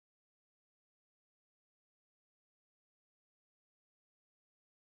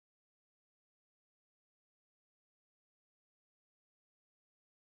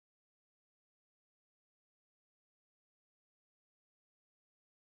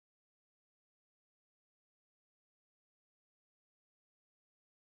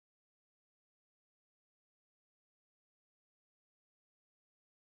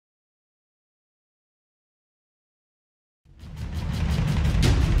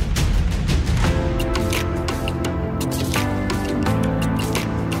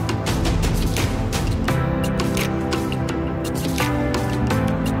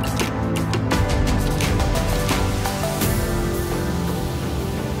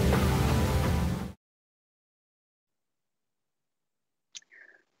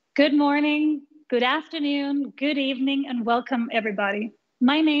Good morning, good afternoon, good evening, and welcome everybody.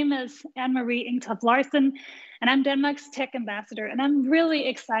 My name is Anne-Marie Engtoft Larsen, and I'm Denmark's Tech Ambassador, and I'm really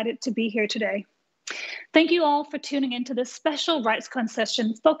excited to be here today. Thank you all for tuning into this special RightsCon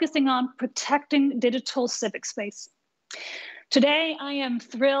session focusing on protecting digital civic space. Today, I am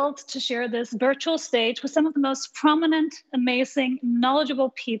thrilled to share this virtual stage with some of the most prominent, amazing,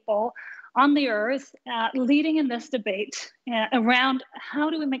 knowledgeable people on the earth leading in this debate around how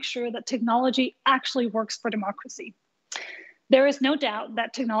do we make sure that technology actually works for democracy. There is no doubt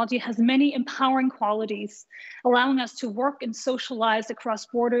that technology has many empowering qualities, allowing us to work and socialize across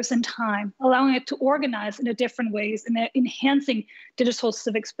borders and time, allowing it to organize in different ways and enhancing digital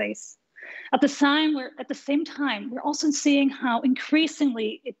civic space. At the same time, we're also seeing how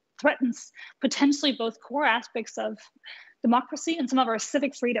increasingly it threatens potentially both core aspects of democracy and some of our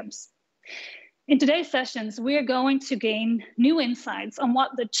civic freedoms. In today's sessions, we are going to gain new insights on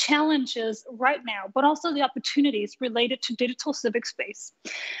what the challenge is right now, but also the opportunities related to digital civic space.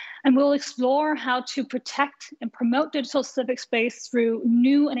 And we'll explore how to protect and promote digital civic space through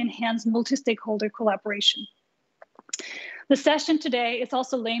new and enhanced multi-stakeholder collaboration. The session today is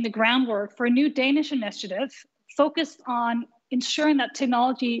also laying the groundwork for a new Danish initiative focused on ensuring that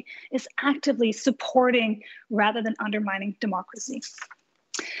technology is actively supporting rather than undermining democracy.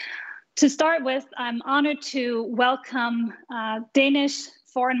 To start with, I'm honored to welcome Danish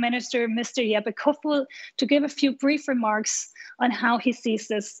Foreign Minister, Mr. Jeppe Kofod, to give a few brief remarks on how he sees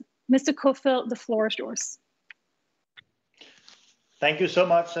this. Mr. Kofod, the floor is yours. Thank you so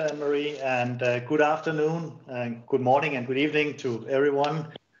much, Marie, and good afternoon, and good morning, and good evening to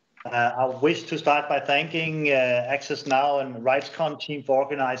everyone. I wish to start by thanking Access Now and RightsCon team for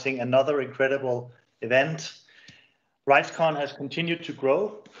organizing another incredible event. RightsCon has continued to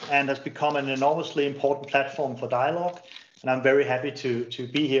grow and has become an enormously important platform for dialogue, and I'm very happy to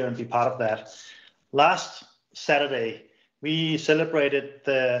be here and be part of that. Last Saturday, we celebrated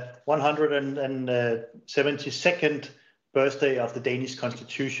the 172nd birthday of the Danish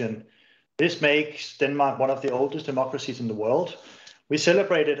Constitution. This makes Denmark one of the oldest democracies in the world. We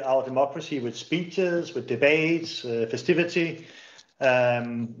celebrated our democracy with speeches, with debates, festivity.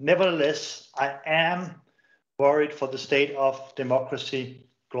 Nevertheless, I am worried for the state of democracy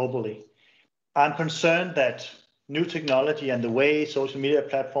globally. I'm concerned that new technology and the way social media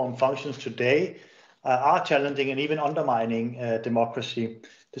platform functions today are challenging and even undermining democracy.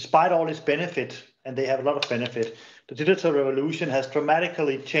 Despite all its benefit, and they have a lot of benefit, the digital revolution has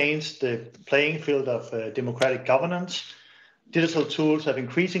dramatically changed the playing field of democratic governance. Digital tools have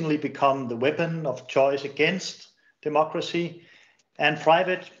increasingly become the weapon of choice against democracy, and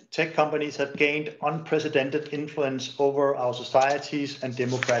private tech companies have gained unprecedented influence over our societies and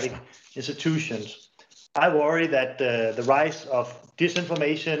democratic institutions. I worry that the rise of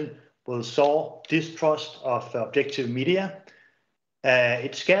disinformation will sow distrust of objective media.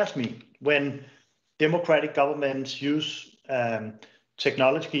 It scares me when democratic governments use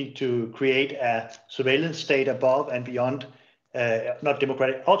technology to create a surveillance state above and beyond, not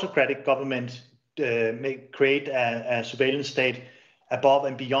democratic, autocratic governments may create a surveillance state above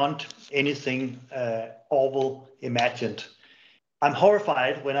and beyond anything Orwell imagined. I'm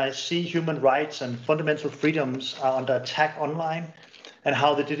horrified when I see human rights and fundamental freedoms are under attack online and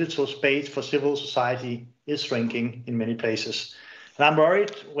how the digital space for civil society is shrinking in many places. And I'm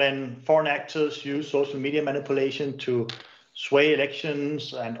worried when foreign actors use social media manipulation to sway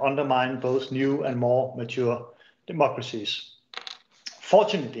elections and undermine both new and more mature democracies.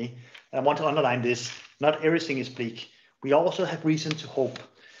 Fortunately, and I want to underline this, not everything is bleak. We also have reason to hope.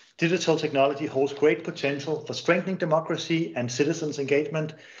 Digital technology holds great potential for strengthening democracy and citizens'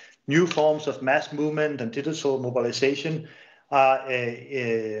 engagement. New forms of mass movement and digital mobilization are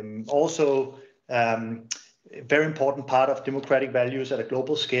also a very important part of democratic values at a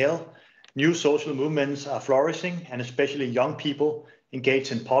global scale. New social movements are flourishing, and especially young people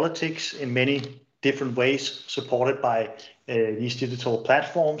engage in politics in many different ways, supported by these digital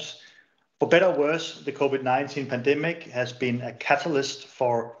platforms. For better or worse, the COVID-19 pandemic has been a catalyst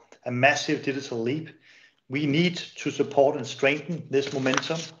for a massive digital leap. We need to support and strengthen this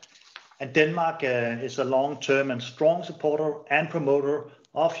momentum. And Denmark is a long-term and strong supporter and promoter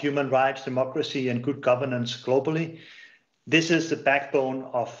of human rights, democracy, and good governance globally. This is the backbone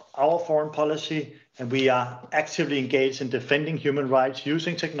of our foreign policy, and we are actively engaged in defending human rights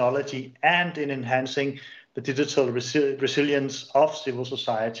using technology and in enhancing the digital resilience of civil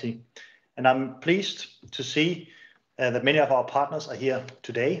society. And I'm pleased to see that many of our partners are here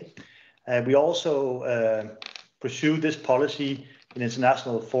today. We also pursue this policy in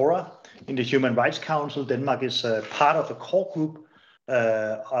international fora. In the Human Rights Council, Denmark is part of a core group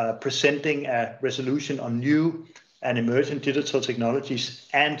presenting a resolution on new and emerging digital technologies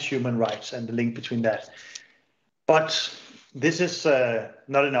and human rights and the link between that. But this is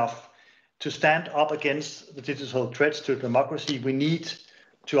not enough. To stand up against the digital threats to democracy, we need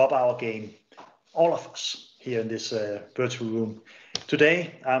to up our game, all of us here in this virtual room.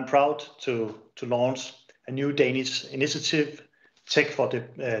 Today, I'm proud to launch a new Danish initiative, Tech for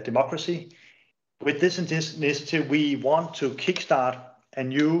Democracy. With this initiative, we want to kickstart a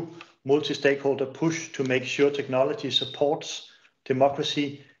new multi-stakeholder push to make sure technology supports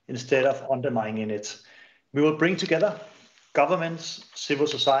democracy instead of undermining it. We will bring together governments, civil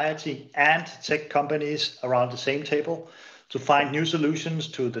society, and tech companies around the same table to find new solutions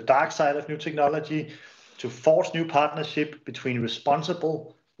to the dark side of new technology, to force new partnership between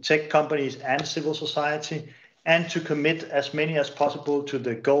responsible tech companies and civil society, and to commit as many as possible to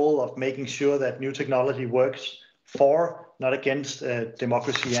the goal of making sure that new technology works for, not against,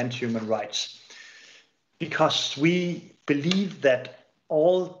 democracy and human rights. Because we believe that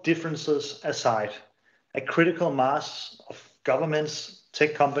all differences aside, a critical mass of governments,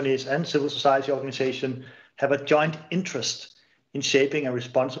 tech companies, and civil society organizations have a joint interest in shaping a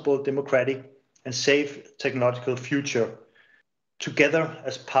responsible, democratic, and safe technological future together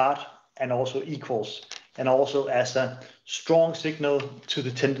as part and also equals, and also as a strong signal to the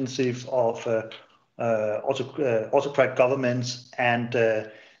tendency of autocratic governments and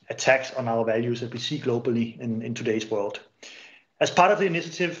attacks on our values that we see globally in today's world. As part of the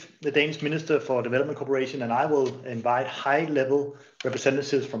initiative, the Danish Minister for Development Cooperation and I will invite high-level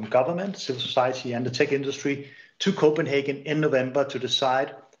representatives from government, civil society, and the tech industry to Copenhagen in November to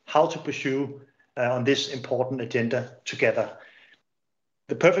decide how to pursue on this important agenda together.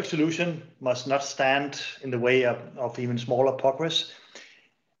 The perfect solution must not stand in the way of even smaller progress.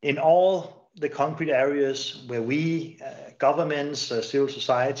 In all the concrete areas where we, governments, civil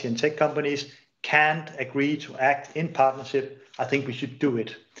society, and tech companies can't agree to act in partnership, I think we should do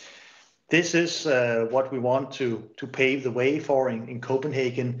it. This is what we want to pave the way for in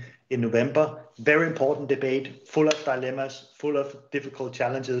Copenhagen in November. Very important debate, full of dilemmas, full of difficult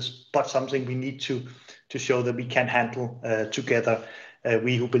challenges, but something we need to show that we can handle together.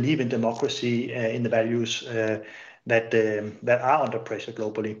 We who believe in democracy, in the values that are under pressure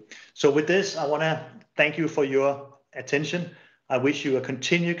globally. So with this, I want to thank you for your attention. I wish you a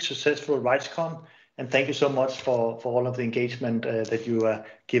continued successful RightsCon, and thank you so much for all of the engagement that you are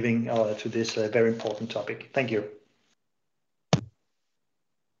giving to this very important topic. Thank you.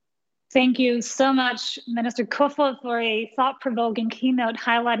 Thank you so much, Minister Kofod, for a thought-provoking keynote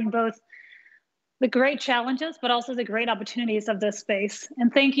highlighting both the great challenges, but also the great opportunities of this space.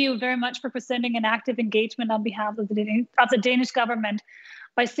 And thank you very much for presenting an active engagement on behalf of the Danish government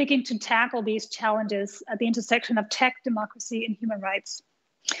by seeking to tackle these challenges at the intersection of tech, democracy, and human rights.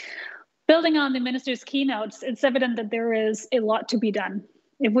 Building on the minister's keynotes, it's evident that there is a lot to be done.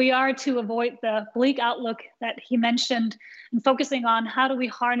 If we are to avoid the bleak outlook that he mentioned and focusing on how do we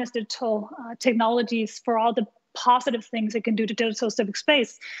harness digital technologies for all the positive things it can do to digital civic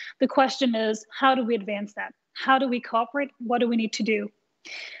space, the question is, how do we advance that? How do we cooperate? What do we need to do?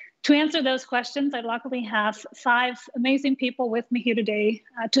 To answer those questions, I luckily have 5 amazing people with me here today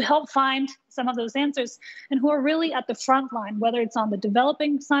to help find some of those answers and who are really at the front line, whether it's on the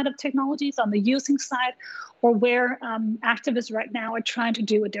developing side of technologies, on the using side, or where activists right now are trying to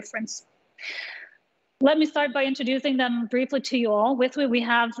do a difference. Let me start by introducing them briefly to you all. With me, we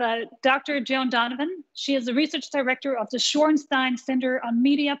have Dr. Joan Donovan. She is the research director of the Shorenstein Center on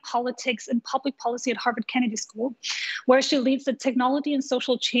Media, Politics, and Public Policy at Harvard Kennedy School, where she leads the Technology and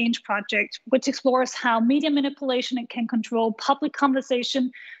Social Change Project, which explores how media manipulation can control public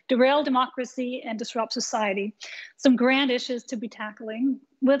conversation, derail democracy, and disrupt society. Some grand issues to be tackling.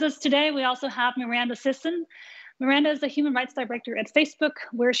 With us today, we also have Miranda Sissons. Miranda is the Human Rights Director at Facebook,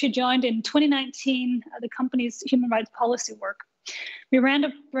 where she joined in 2019 the company's human rights policy work.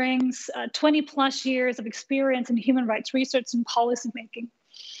 Miranda brings 20 plus years of experience in human rights research and policy making.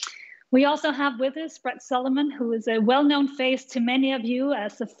 We also have with us Brett Solomon, who is a well-known face to many of you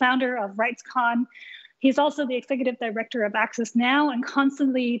as the founder of RightsCon. He's also the executive director of Access Now and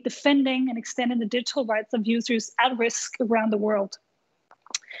constantly defending and extending the digital rights of users at risk around the world.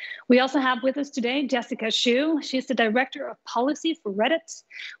 We also have with us today Jessica Ashooh. She's the director of policy for Reddit,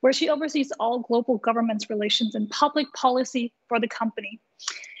 where she oversees all global governments relations and public policy for the company,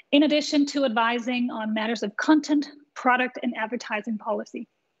 in addition to advising on matters of content, product, and advertising policy.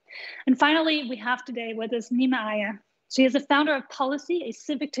 And finally, we have today with us Neema Iyer. She is the founder of Pollicy, a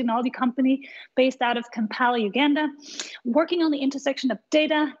civic technology company based out of Kampala, Uganda, working on the intersection of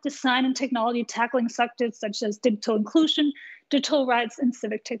data, design, and technology, tackling subjects such as digital inclusion, digital rights and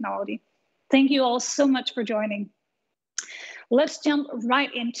civic technology. Thank you all so much for joining. Let's jump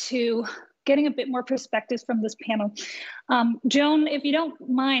right into getting a bit more perspectives from this panel. Joan, if you don't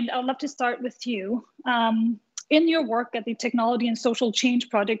mind, I'd love to start with you. In your work at the Technology and Social Change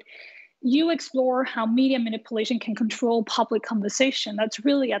Project, you explore how media manipulation can control public conversation. That's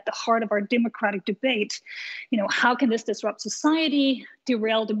really at the heart of our democratic debate. You know, how can this disrupt society,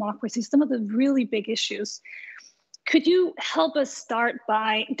 derail democracy, some of the really big issues. Could you help us start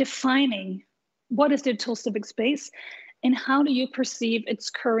by defining what is digital civic space and how do you perceive its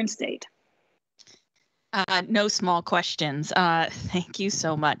current state? No small questions. Thank you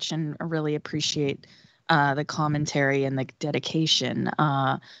so much, and I really appreciate the commentary and the dedication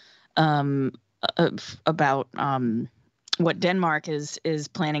about what Denmark is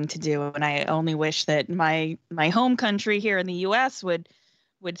planning to do. And I only wish that my home country here in the U.S. would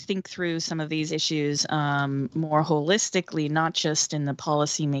think through some of these issues more holistically, not just in the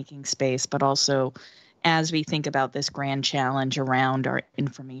policy-making space, but also as we think about this grand challenge around our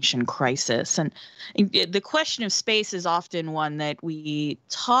information crisis. And the question of space is often one that we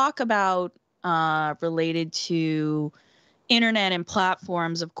talk about related to internet and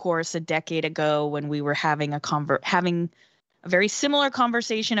platforms, of course, a decade ago when we were having a very similar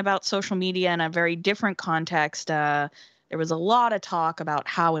conversation about social media in a very different context. There was a lot of talk about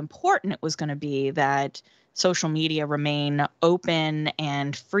how important it was going to be that social media remain open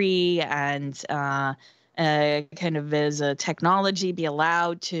and free and kind of as a technology be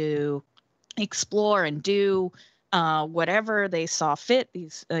allowed to explore and do whatever they saw fit,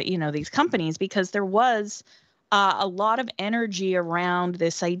 these companies, because there was a lot of energy around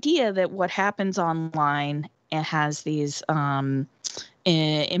this idea that what happens online has these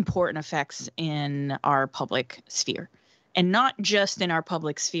important effects in our public sphere, and not just in our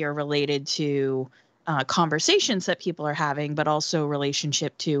public sphere related to conversations that people are having, but also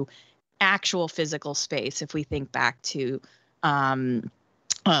relationship to actual physical space. If we think back to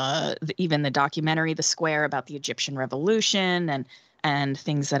even the documentary The Square about the Egyptian Revolution and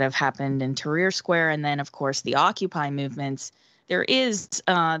things that have happened in Tahrir Square, and then of course the Occupy movements, there is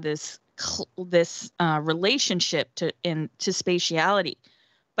this relationship to spatiality.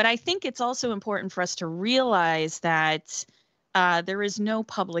 But I think it's also important for us to realize that there is no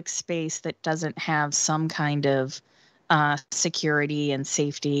public space that doesn't have some kind of security and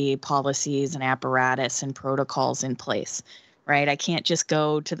safety policies and apparatus and protocols in place. Right? I can't just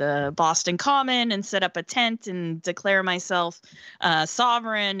go to the Boston Common and set up a tent and declare myself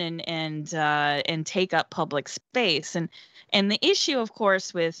sovereign and take up public space. And the issue, of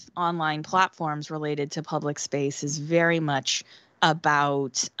course, with online platforms related to public space is very much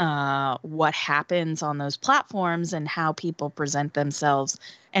about what happens on those platforms and how people present themselves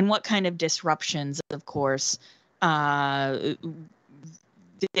and what kind of disruptions, of course,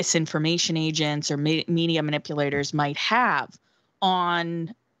 disinformation agents or media manipulators might have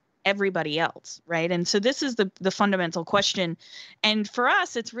on everybody else, right? And so this is the fundamental question. And for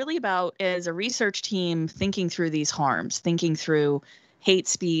us, it's really about, as a research team, thinking through these harms, thinking through hate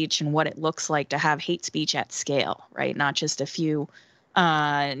speech and what it looks like to have hate speech at scale, right? Not just a few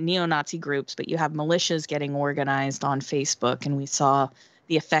neo-Nazi groups, but you have militias getting organized on Facebook. And we saw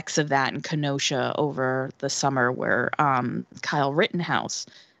the effects of that in Kenosha over the summer, where Kyle Rittenhouse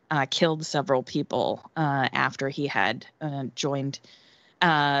killed several people after he had joined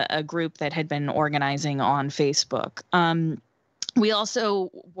a group that had been organizing on Facebook. We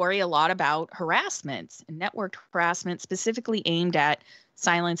also worry a lot about harassment and networked harassment, specifically aimed at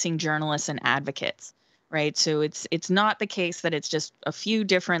silencing journalists and advocates, right? So it's not the case that it's just a few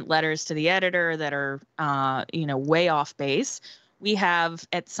different letters to the editor that are way off base. We have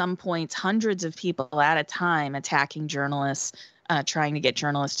at some points hundreds of people at a time attacking journalists, trying to get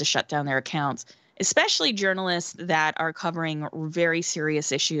journalists to shut down their accounts, especially journalists that are covering very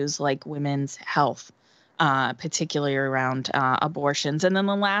serious issues like women's health, particularly around abortions. And then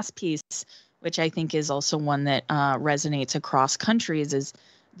the last piece, which I think is also one that resonates across countries, is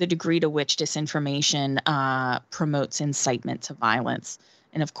the degree to which disinformation promotes incitement to violence.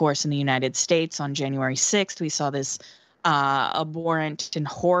 And of course, in the United States on January 6th, we saw this abhorrent and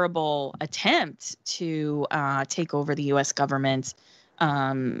horrible attempt to take over the U.S. government.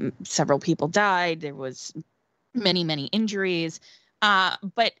 Several people died. There was many, many injuries.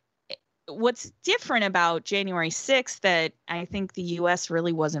 But what's different about January 6th that I think the U.S.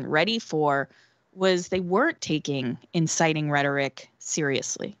 really wasn't ready for was they weren't taking inciting rhetoric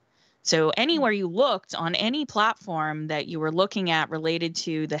seriously. So anywhere you looked on any platform that you were looking at related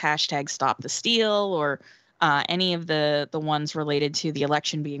to the hashtag Stop the Steal or any of the ones related to the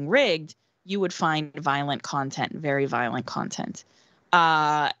election being rigged, you would find violent content, very violent content.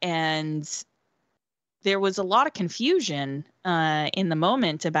 And there was a lot of confusion in the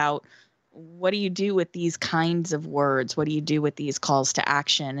moment about what do you do with these kinds of words? What do you do with these calls to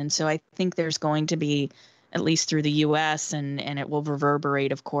action? And so I think there's going to be, at least through the US, and it will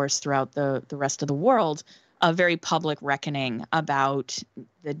reverberate, of course, throughout the rest of the world, a very public reckoning about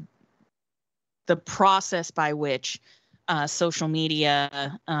the process by which social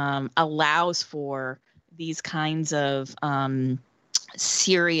media allows for these kinds of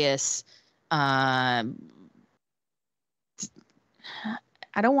serious, I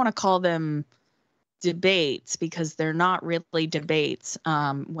don't want to call them debates because they're not really debates.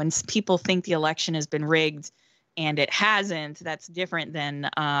 When people think the election has been rigged and it hasn't, that's different than,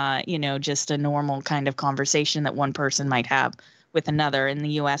 just a normal kind of conversation that one person might have with another. In the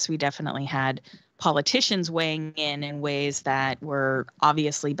US, we definitely had politicians weighing in ways that were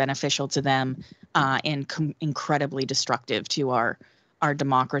obviously beneficial to them and incredibly destructive to our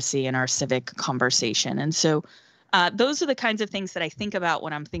democracy and our civic conversation. And so those are the kinds of things that I think about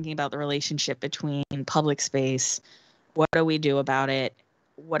when I'm thinking about the relationship between public space. What do we do about it?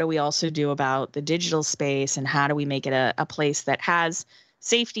 What do we also do about the digital space? And how do we make it a place that has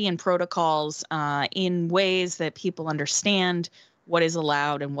safety and protocols in ways that people understand what is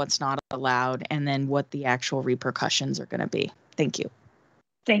allowed and what's not allowed, and then what the actual repercussions are going to be? Thank you.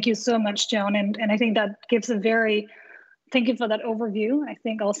 Thank you so much, Joan. And I think that gives thank you for that overview. I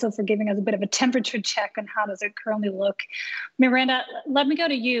think also for giving us a bit of a temperature check on how does it currently look. Miranda, let me go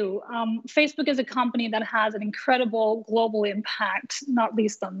to you. Facebook is a company that has an incredible global impact, not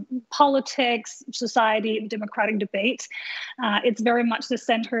least on politics, society, democratic debate. It's very much the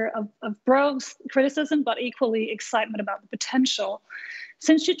center of broad criticism, but equally excitement about the potential.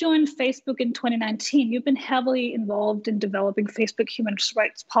 Since you joined Facebook in 2019, you've been heavily involved in developing Facebook human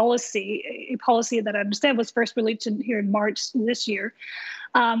rights policy, a policy that I understand was first released here in March this year.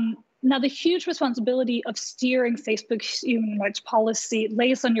 Now, the huge responsibility of steering Facebook's human rights policy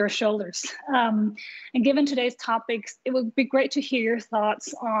lays on your shoulders. And given today's topics, it would be great to hear your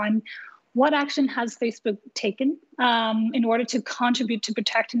thoughts on what action has Facebook taken in order to contribute to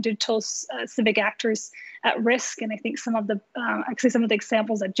protecting digital civic actors at risk? And I think some of the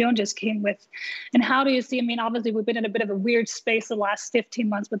examples that Joan just came with. And how do you see, obviously we've been in a bit of a weird space the last 15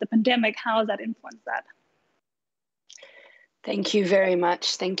 months with the pandemic. How has that influenced that? Thank you very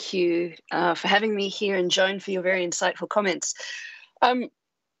much. Thank you for having me here, and Joan for your very insightful comments. I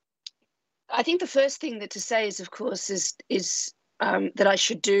think the first thing to say is, of course, is that I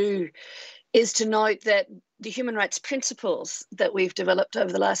should do is to note that the human rights principles that we've developed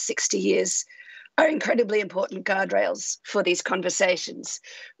over the last 60 years are incredibly important guardrails for these conversations.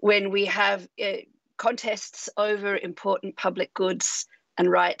 When we have contests over important public goods and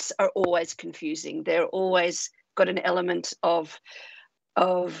rights are always confusing. They're always got an element of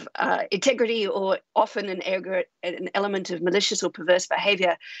integrity, or often an element of malicious or perverse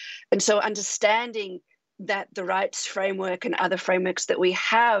behavior. And so understanding that the rights framework and other frameworks that we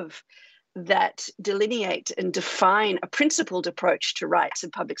have that delineate and define a principled approach to rights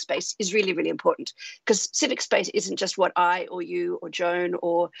in public space is really, really important, because civic space isn't just what I or you or Joan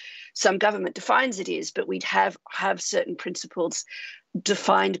or some government defines it is, but we'd have certain principles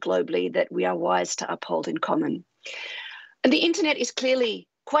defined globally that we are wise to uphold in common. And the internet is clearly,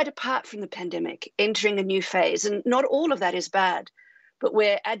 quite apart from the pandemic, entering a new phase, and not all of that is bad, but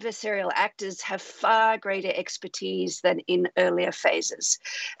where adversarial actors have far greater expertise than in earlier phases.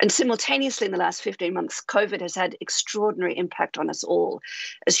 And simultaneously, in the last 15 months, COVID has had extraordinary impact on us all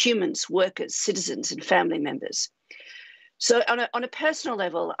as humans, workers, citizens, and family members. So on a personal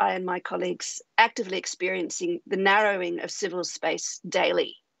level, I and my colleagues actively experiencing the narrowing of civil space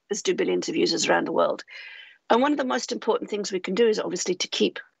daily, as do billions of users around the world. And one of the most important things we can do is obviously to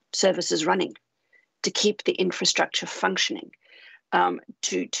keep services running, to keep the infrastructure functioning.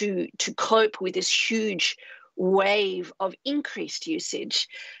 To cope with this huge wave of increased usage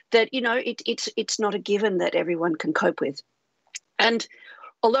that, it's not a given that everyone can cope with. And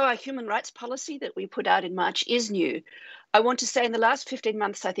although our human rights policy that we put out in March is new, I want to say in the last 15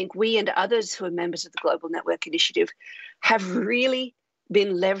 months, I think we and others who are members of the Global Network Initiative have really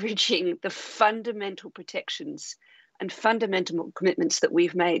been leveraging the fundamental protections and fundamental commitments that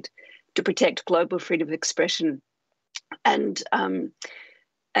we've made to protect global freedom of expression and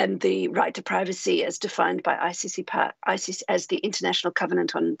the right to privacy as defined by ICC as the International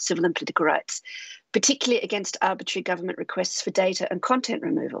Covenant on Civil and Political Rights, particularly against arbitrary government requests for data and content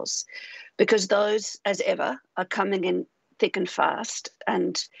removals, because those, as ever, are coming in thick and fast.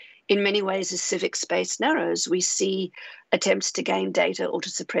 And in many ways, as civic space narrows, we see attempts to gain data or to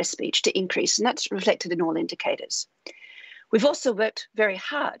suppress speech to increase, and that's reflected in all indicators. We've also worked very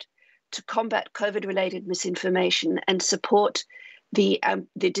hard to combat COVID-related misinformation and support the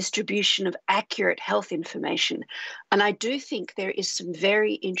distribution of accurate health information. And I do think there is some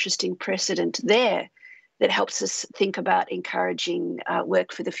very interesting precedent there that helps us think about encouraging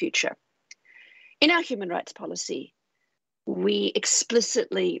work for the future. In our human rights policy, we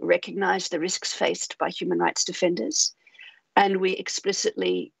explicitly recognise the risks faced by human rights defenders, and we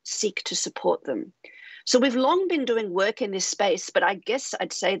explicitly seek to support them. So we've long been doing work in this space, but I guess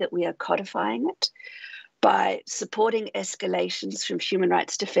I'd say that we are codifying it by supporting escalations from human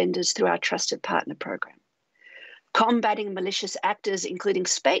rights defenders through our Trusted Partner Program, combating malicious actors, including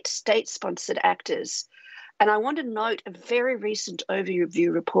state-sponsored actors. And I want to note a very recent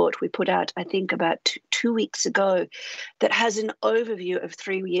overview report we put out, I think about two weeks ago, that has an overview of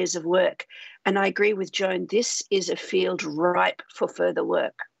 3 years of work. And I agree with Joan, this is a field ripe for further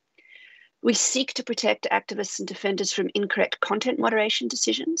work. We seek to protect activists and defenders from incorrect content moderation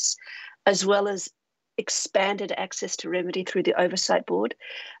decisions, as well as expanded access to remedy through the Oversight Board.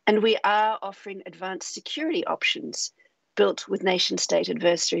 And we are offering advanced security options built with nation-state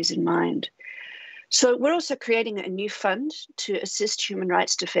adversaries in mind. So we're also creating a new fund to assist human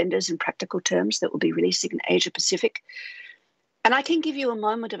rights defenders in practical terms that will be releasing in Asia Pacific. And I can give you a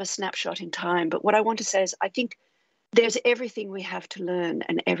moment of a snapshot in time, but what I want to say is I think there's everything we have to learn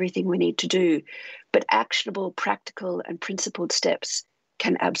and everything we need to do, but actionable, practical, and principled steps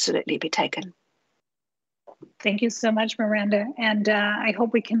can absolutely be taken. Thank you so much, Miranda. And I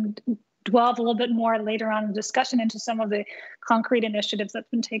hope we can delve a little bit more later on in the discussion into some of the concrete initiatives that's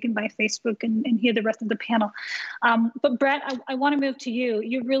been taken by Facebook and hear the rest of the panel. But Brett, I want to move to you.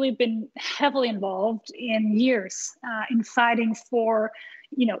 You've really been heavily involved in years in fighting for,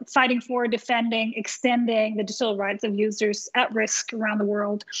 defending, extending the digital rights of users at risk around the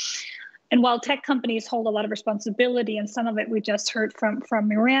world. And while tech companies hold a lot of responsibility, and some of it we just heard from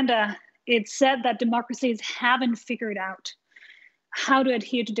Miranda, it's said that democracies haven't figured out how to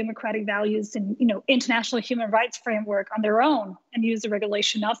adhere to democratic values and international human rights framework on their own and use the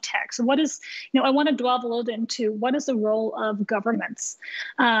regulation of tech. So what is, I want to delve a little bit into what is the role of governments,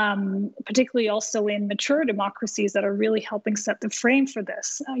 particularly also in mature democracies that are really helping set the frame for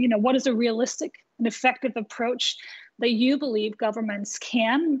this. What is a realistic and effective approach that you believe governments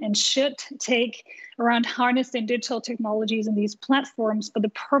can and should take around harnessing digital technologies and these platforms for the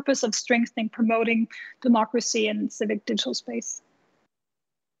purpose of strengthening, promoting democracy and civic digital space?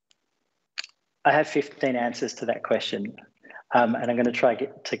 I have 15 answers to that question, and I'm going to try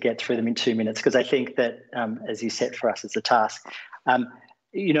to get through them in 2 minutes, because I think that, as you set for us as a task,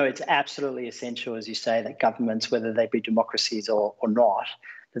 it's absolutely essential, as you say, that governments, whether they be democracies or not,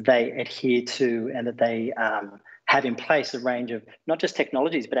 that they adhere to and that they have in place a range of not just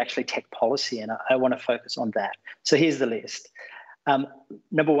technologies, but actually tech policy, and I want to focus on that. So here's the list.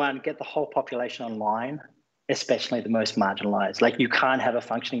 Number one, get the whole population online, especially the most marginalized. Like, you can't have a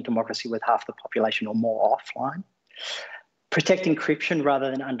functioning democracy with half the population or more offline. Protect encryption rather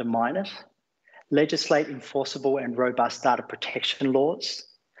than undermine it. Legislate enforceable and robust data protection laws.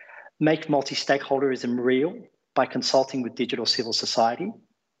 Make multi-stakeholderism real by consulting with digital civil society.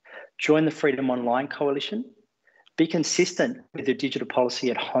 Join the Freedom Online Coalition. Be consistent with your digital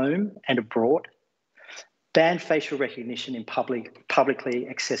policy at home and abroad. Ban facial recognition in publicly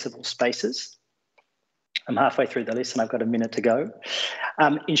accessible spaces. I'm halfway through the list and I've got a minute to go.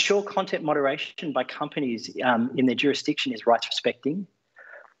 Ensure content moderation by companies in their jurisdiction is rights respecting.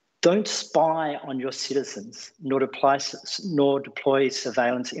 Don't spy on your citizens, nor deploy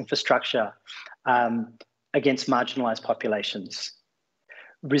surveillance infrastructure against marginalised populations.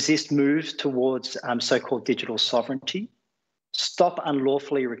 Resist moves towards so-called digital sovereignty. Stop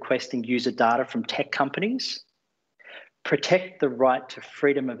unlawfully requesting user data from tech companies. Protect the right to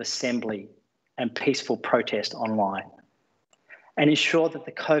freedom of assembly and peaceful protest online. And ensure that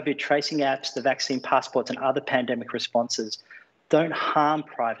the COVID tracing apps, the vaccine passports, and other pandemic responses don't harm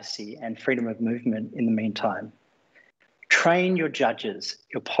privacy and freedom of movement in the meantime. Train your judges,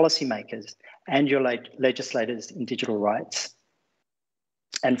 your policymakers, and your legislators in digital rights.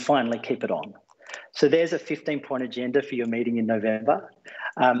 And finally, keep it on. So there's a 15-point agenda for your meeting in November.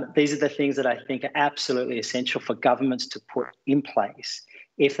 These are the things that I think are absolutely essential for governments to put in place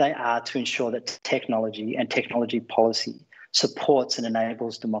if they are to ensure that technology and technology policy supports and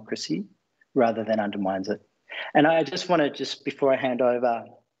enables democracy rather than undermines it. And I just want to, before I hand over,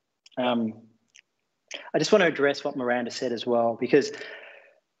 I just want to address what Miranda said as well, because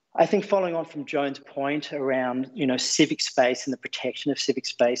I think following on from Joan's point around, civic space and the protection of civic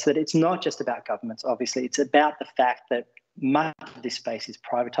space, that it's not just about governments, obviously. It's about the fact that much of this space is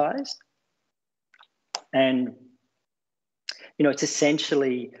privatized. And, it's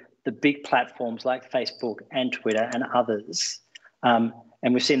essentially the big platforms like Facebook and Twitter and others. And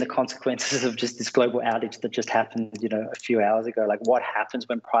we've seen the consequences of just this global outage that just happened, a few hours ago. Like, what happens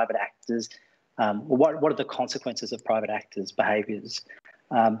when private actors, what are the consequences of private actors' behaviours?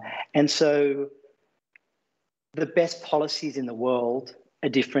 And so the best policies in the world are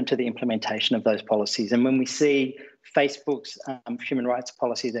different to the implementation of those policies. And when we see Facebook's human rights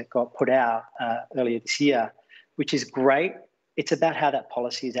policy that got put out earlier this year, which is great, it's about how that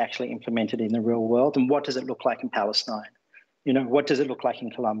policy is actually implemented in the real world, and what does it look like in Palestine? What does it look like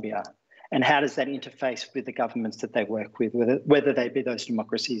in Colombia? And how does that interface with the governments that they work with, whether they be those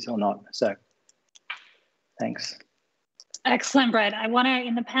democracies or not? So, thanks. Excellent, Brett. I want to,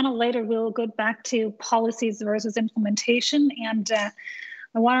 in the panel later, we'll go back to policies versus implementation. And I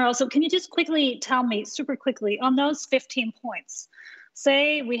want to also, can you just quickly tell me, super quickly, on those 15 points,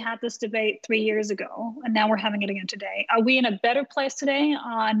 say we had this debate 3 years ago, and now we're having it again today. Are we in a better place today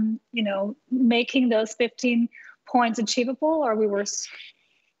on, making those 15 points achievable, or are we worse?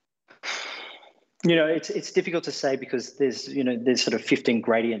 It's difficult to say because there's sort of 15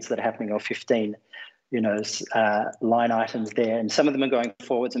 gradients that are happening, or 15 line items there, and some of them are going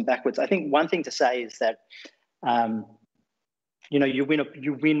forwards and backwards. I think one thing to say is that you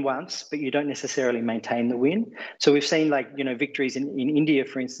win once, but you don't necessarily maintain the win. So we've seen victories in India,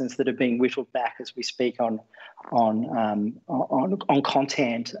 for instance, that are being whittled back as we speak on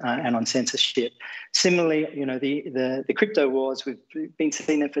content and on censorship. Similarly, the crypto wars, we've been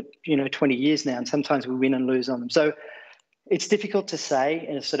seeing it for 20 years now, and sometimes we win and lose on them. So it's difficult to say,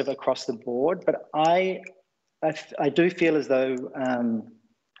 and it's sort of across the board, but I do feel as though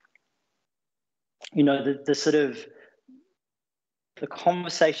the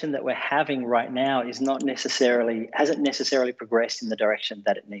conversation that we're having right now hasn't necessarily progressed in the direction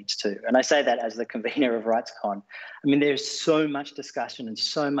that it needs to. And I say that as the convener of RightsCon. I mean, there's so much discussion and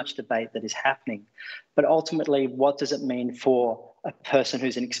so much debate that is happening, but ultimately, what does it mean for a person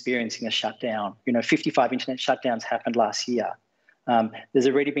who's experiencing a shutdown? 55 internet shutdowns happened last year. There's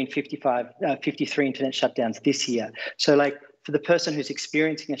already been 53 internet shutdowns this year. So for the person who's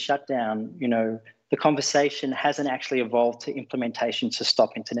experiencing a shutdown, the conversation hasn't actually evolved to implementation to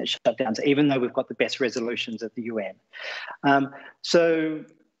stop internet shutdowns, even though we've got the best resolutions of the UN. I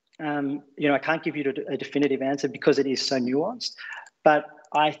can't give you a definitive answer because it is so nuanced, but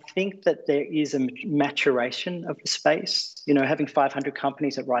I think that there is a maturation of the space. Having 500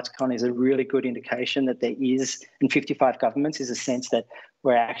 companies at RightsCon is a really good indication that there is, in 55 governments, is a sense that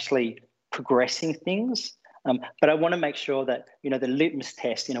we're actually progressing things. But I want to make sure that, the litmus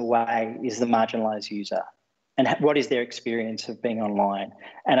test, in a way, is the marginalised user and what is their experience of being online.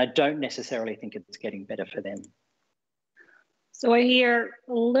 And I don't necessarily think it's getting better for them. So I hear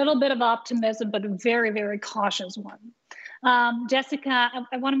a little bit of optimism, but a very, very cautious one. Jessica,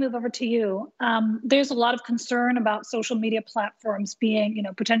 I want to move over to you. There's a lot of concern about social media platforms being,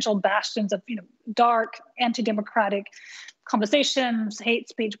 potential bastions of, dark, anti-democratic conversations, hate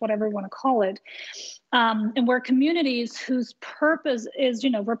speech, whatever you want to call it. And where communities whose purpose is,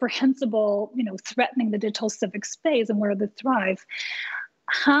 reprehensible, threatening the digital civic space and where they thrive.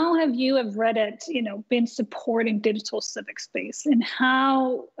 How have you, as Reddit, been supporting digital civic space, and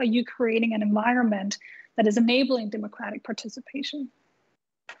how are you creating an environment that is enabling democratic participation?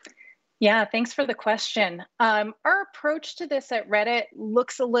 Yeah, thanks for the question. Our approach to this at Reddit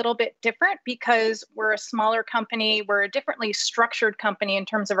looks a little bit different because we're a smaller company, we're a differently structured company in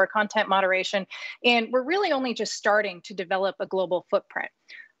terms of our content moderation, and we're really only just starting to develop a global footprint.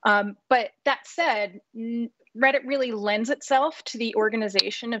 But that said, Reddit really lends itself to the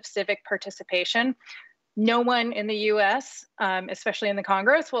organization of civic participation. No one in the US, especially in the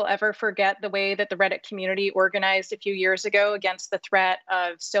Congress, will ever forget the way that the Reddit community organized a few years ago against the threat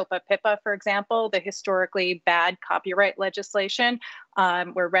of SOPA PIPA, for example, the historically bad copyright legislation,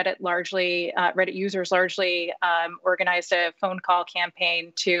 where Reddit users largely organized a phone call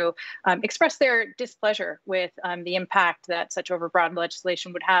campaign to express their displeasure with the impact that such overbroad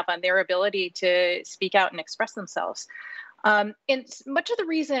legislation would have on their ability to speak out and express themselves. And much of the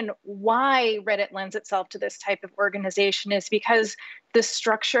reason why Reddit lends itself to this type of organization is because the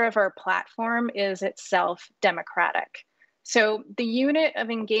structure of our platform is itself democratic. So the unit of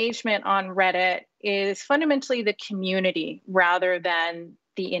engagement on Reddit is fundamentally the community rather than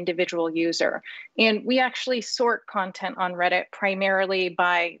the individual user. And we actually sort content on Reddit primarily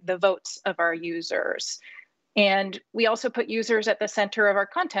by the votes of our users. And we also put users at the center of our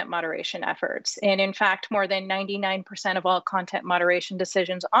content moderation efforts. And in fact, more than 99% of all content moderation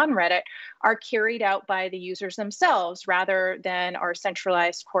decisions on Reddit are carried out by the users themselves rather than our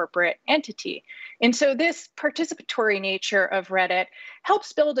centralized corporate entity. And so this participatory nature of Reddit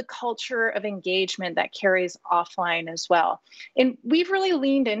helps build a culture of engagement that carries offline as well. And we've really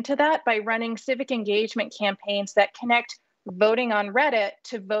leaned into that by running civic engagement campaigns that connect voting on Reddit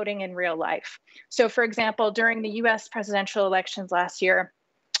to voting in real life. So for example, during the US presidential elections last year,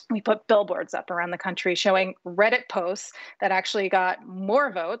 we put billboards up around the country showing Reddit posts that actually got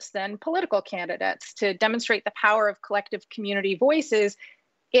more votes than political candidates to demonstrate the power of collective community voices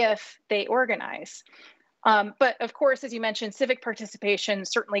if they organize. But of course, as you mentioned, civic participation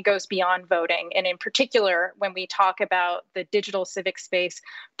certainly goes beyond voting. And in particular, when we talk about the digital civic space,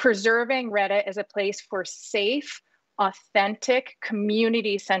 preserving Reddit as a place for safe, authentic,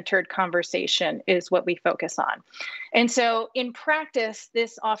 community-centered conversation is what we focus on. And so in practice,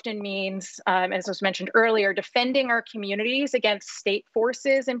 this often means, as was mentioned earlier, defending our communities against state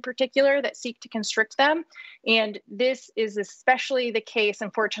forces in particular that seek to constrict them. And this is especially the case,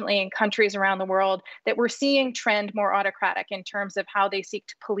 unfortunately, in countries around the world that we're seeing trend more autocratic in terms of how they seek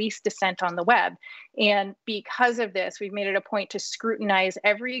to police dissent on the web. And because of this, we've made it a point to scrutinize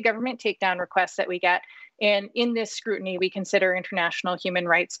every government takedown request that we get. And in this scrutiny, we consider international human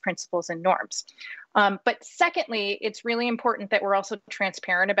rights principles and norms. But secondly, it's really important that we're also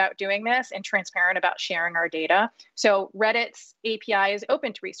transparent about doing this and transparent about sharing our data. So Reddit's API is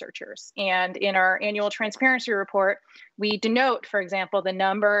open to researchers. And in our annual transparency report, we denote, for example, the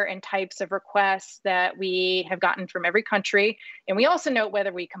number and types of requests that we have gotten from every country. And we also note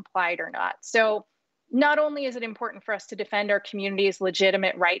whether we complied or not. So not only is it important for us to defend our community's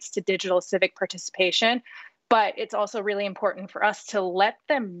legitimate rights to digital civic participation, but it's also really important for us to let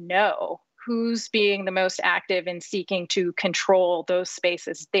them know who's being the most active in seeking to control those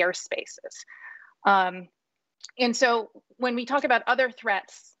spaces, their spaces. And so when we talk about other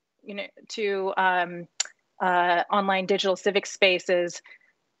threats, to online digital civic spaces,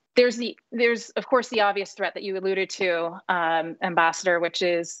 there's of course the obvious threat that you alluded to, Ambassador, which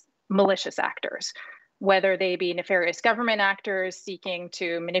is malicious actors, whether they be nefarious government actors seeking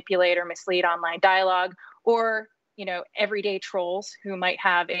to manipulate or mislead online dialogue, or everyday trolls who might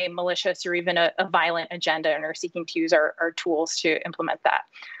have a malicious or even a violent agenda and are seeking to use our tools to implement that.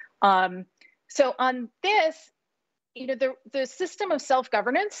 So on this, the system of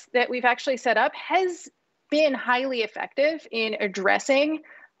self-governance that we've actually set up has been highly effective in addressing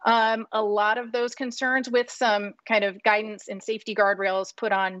a lot of those concerns with some kind of guidance and safety guardrails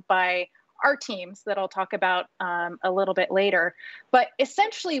put on by our teams that I'll talk about a little bit later. But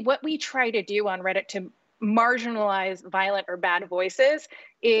essentially what we try to do on Reddit to marginalize violent or bad voices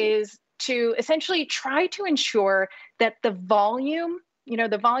is to essentially try to ensure that the volume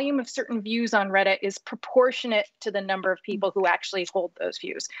of certain views on Reddit is proportionate to the number of people who actually hold those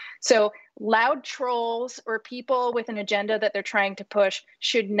views. So loud trolls or people with an agenda that they're trying to push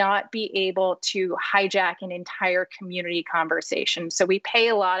should not be able to hijack an entire community conversation. So we pay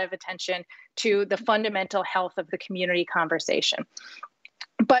a lot of attention to the fundamental health of the community conversation.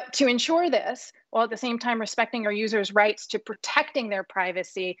 But to ensure this, while at the same time respecting our users' rights to protecting their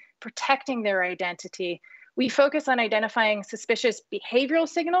privacy, protecting their identity, we focus on identifying suspicious behavioral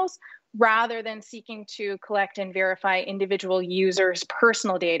signals rather than seeking to collect and verify individual users'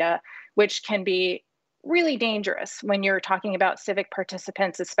 personal data, which can be really dangerous when you're talking about civic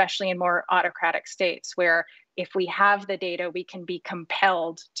participants, especially in more autocratic states, where if we have the data, we can be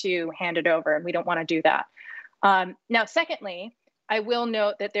compelled to hand it over, and we don't want to do that. Now, secondly, I will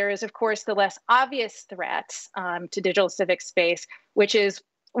note that there is, of course, the less obvious threat to digital civic space, which is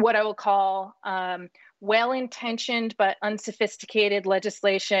what I will call well-intentioned but unsophisticated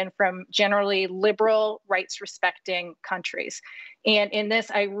legislation from generally liberal, rights-respecting countries. And in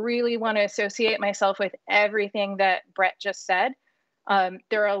this, I really want to associate myself with everything that Brett just said.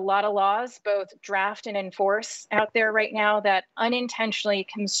 There are a lot of laws, both draft and enforce, out there right now that unintentionally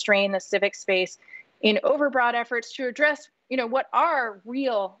constrain the civic space in overbroad efforts to address what are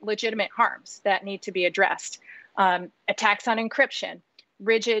real legitimate harms that need to be addressed. Attacks on encryption,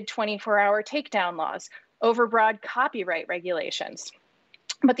 rigid 24-hour takedown laws, overbroad copyright regulations.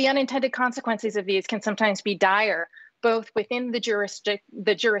 But the unintended consequences of these can sometimes be dire, both within the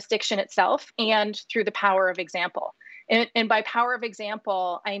jurisdiction itself and through the power of example. And by power of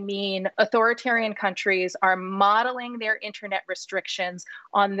example, I mean authoritarian countries are modeling their internet restrictions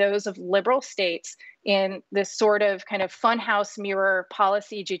on those of liberal states in this sort of kind of funhouse mirror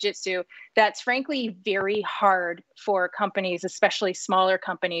policy jujitsu that's frankly very hard for companies, especially smaller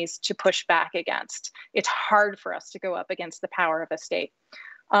companies, to push back against. It's hard for us to go up against the power of a state.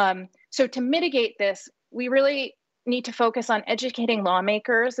 So to mitigate this, we really need to focus on educating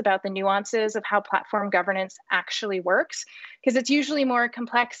lawmakers about the nuances of how platform governance actually works, because it's usually more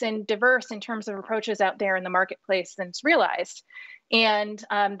complex and diverse in terms of approaches out there in the marketplace than it's realized. And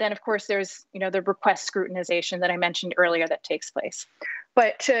then, of course, there's the request scrutinization that I mentioned earlier that takes place.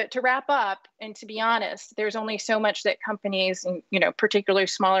 But to wrap up, and to be honest, there's only so much that companies, and particularly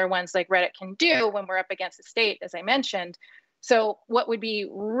smaller ones like Reddit, can do when we're up against the state, as I mentioned. So what would be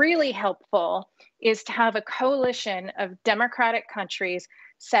really helpful is to have a coalition of democratic countries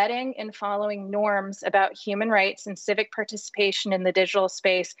setting and following norms about human rights and civic participation in the digital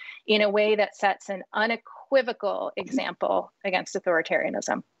space in a way that sets an unequivocal example against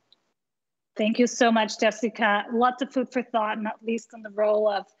authoritarianism. Thank you so much, Jessica. Lots of food for thought, not least on the role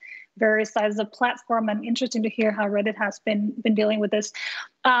of various sizes of platform, and interesting to hear how Reddit has been dealing with this.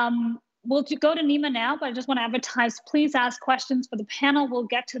 We'll go to Neema now, but I just want to advertise, please ask questions for the panel. We'll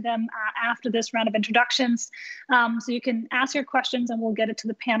get to them after this round of introductions. So you can ask your questions and we'll get it to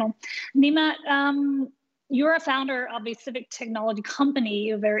the panel. Neema, you're a founder of a civic technology company,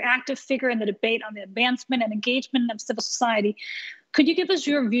 a very active figure in the debate on the advancement and engagement of civil society. Could you give us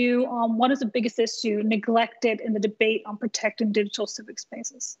your view on what is the biggest issue neglected in the debate on protecting digital civic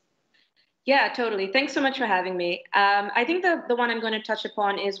spaces? Yeah, totally. Thanks so much for having me. I think the one I'm going to touch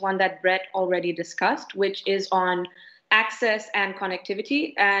upon is one that Brett already discussed, which is on access and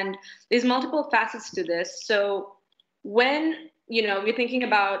connectivity. And there's multiple facets to this. So when we're thinking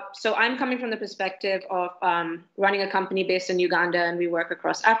about, so I'm coming from the perspective of running a company based in Uganda, and we work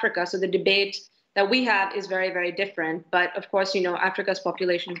across Africa. So the debate that we have is very, very different. But of course, Africa's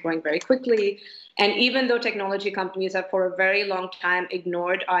population is growing very quickly. And even though technology companies have for a very long time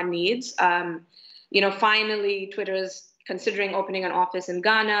ignored our needs, finally Twitter is considering opening an office in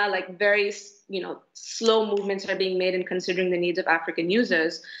Ghana. Like very, slow movements are being made in considering the needs of African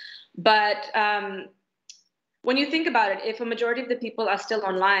users. But when you think about it, if a majority of the people are still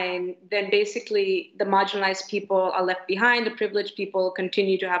online, then basically the marginalized people are left behind, the privileged people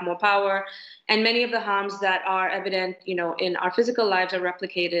continue to have more power, and many of the harms that are evident, in our physical lives are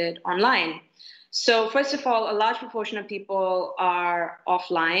replicated online. So first of all, a large proportion of people are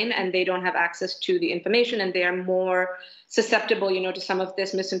offline and they don't have access to the information, and they are more susceptible, to some of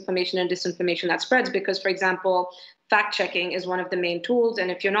this misinformation and disinformation that spreads because, for example, fact checking is one of the main tools. And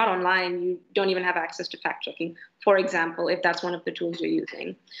if you're not online, you don't even have access to fact checking, for example, if that's one of the tools you're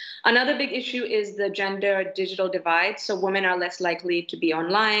using. Another big issue is the gender digital divide. So women are less likely to be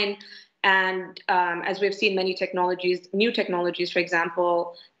online. And as we've seen, many technologies, new technologies, for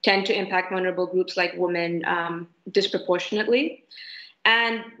example, tend to impact vulnerable groups like women disproportionately.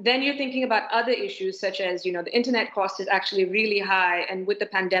 And then you're thinking about other issues such as, the internet cost is actually really high. And with the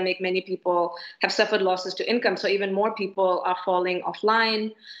pandemic, many people have suffered losses to income. So even more people are falling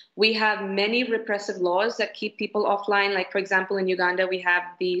offline. We have many repressive laws that keep people offline. Like, for example, in Uganda, we have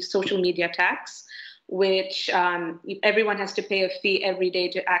the social media tax, which everyone has to pay a fee every day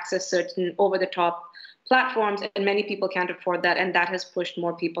to access certain over-the-top platforms, and many people can't afford that, and that has pushed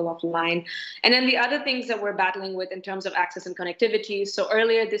more people offline. And then the other things that we're battling with in terms of access and connectivity. So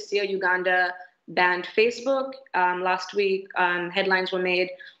earlier this year, Uganda banned Facebook. Last week, headlines were made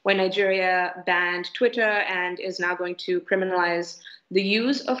when Nigeria banned Twitter and is now going to criminalize the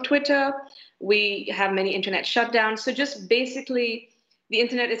use of Twitter. We have many internet shutdowns. So just basically, the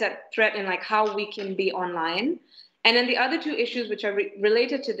internet is at threat in like how we can be online. And then the other two issues which are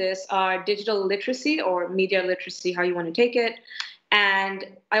related to this are digital literacy or media literacy, how you want to take it. And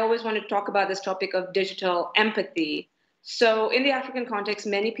I always want to talk about this topic of digital empathy. So in the African context,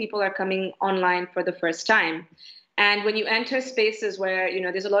 many people are coming online for the first time. And when you enter spaces where,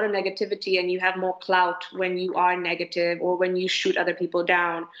 there's a lot of negativity and you have more clout when you are negative or when you shoot other people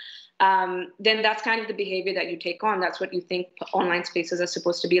down, then that's kind of the behavior that you take on. That's what you think online spaces are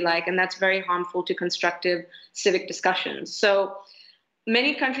supposed to be like. And that's very harmful to constructive civic discussions. So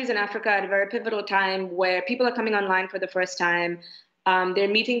many countries in Africa at a very pivotal time where people are coming online for the first time, they're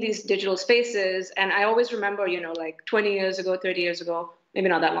meeting these digital spaces. And I always remember, like 20 years ago, 30 years ago, maybe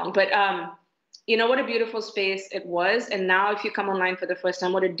not that long, but what a beautiful space it was. And now if you come online for the first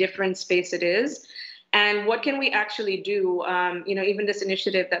time, what a different space it is. And what can we actually do, even this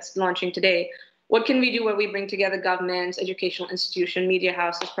initiative that's launching today, what can we do where we bring together governments, educational institutions, media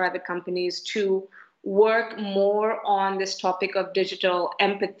houses, private companies to work more on this topic of digital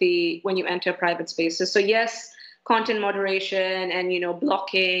empathy when you enter private spaces. So yes, content moderation and,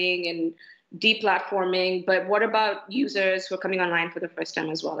 blocking and deplatforming, but what about users who are coming online for the first time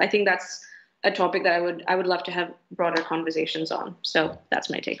as well? I think that's a topic that I would love to have broader conversations on. So that's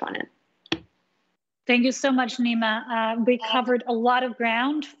my take on it. Thank you so much, Neema. We covered a lot of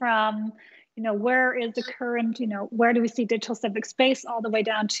ground from, where is the current, where do we see digital civic space, all the way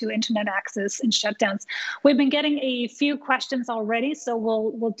down to internet access and shutdowns. We've been getting a few questions already, so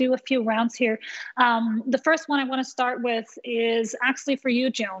we'll do a few rounds here. The first one I want to start with is actually for you,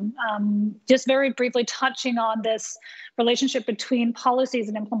 Joan. Just very briefly touching on this relationship between policies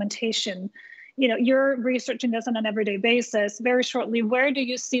and implementation. You're researching this on an everyday basis. Very shortly, where do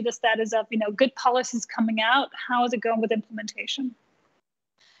you see the status of, good policies coming out? How is it going with implementation?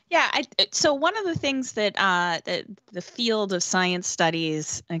 Yeah, so one of the things that the field of science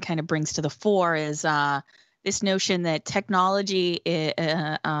studies kind of brings to the fore is this notion that technology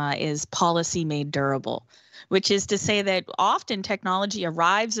is policy made durable, which is to say that often technology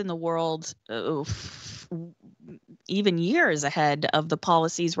arrives in the world even years ahead of the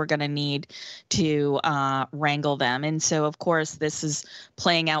policies we're going to need to wrangle them. And so, of course, this is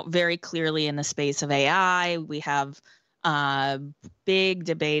playing out very clearly in the space of AI. We have big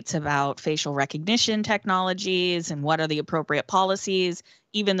debates about facial recognition technologies and what are the appropriate policies,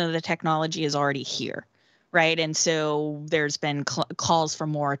 even though the technology is already here, right? And so there's been calls for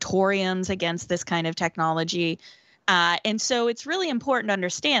moratoriums against this kind of technology. And so it's really important to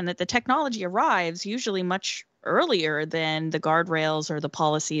understand that the technology arrives usually much earlier than the guardrails or the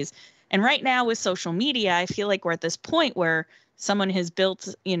policies. And right now with social media, I feel like we're at this point where someone has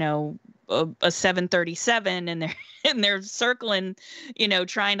built, a 737 and they're circling,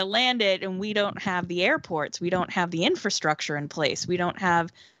 trying to land it, and we don't have the airports, we don't have the infrastructure in place, we don't have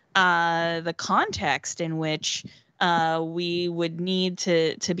the context in which we would need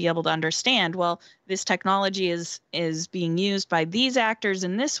to be able to understand, well, this technology is being used by these actors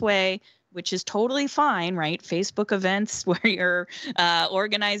in this way, which is totally fine, right? Facebook events where you're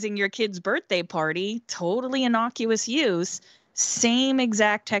organizing your kid's birthday party, totally innocuous use. Same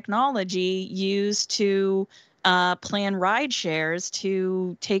exact technology used to plan ride shares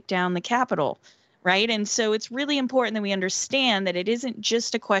to take down the Capitol, right? And so it's really important that we understand that it isn't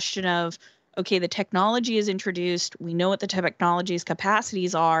just a question of, okay, the technology is introduced, we know what the technology's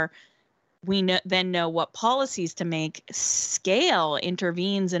capacities are, we then know what policies to make. Scale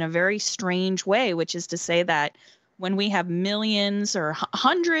intervenes in a very strange way, which is to say that when we have millions or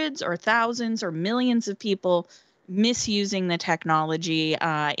hundreds or thousands or millions of people misusing the technology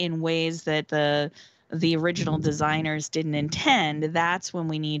in ways that the original designers didn't intend, that's when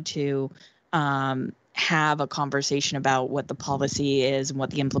we need to have a conversation about what the policy is and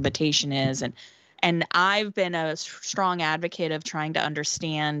what the implementation is. And I've been a strong advocate of trying to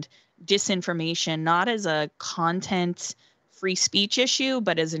understand disinformation not as a content free speech issue,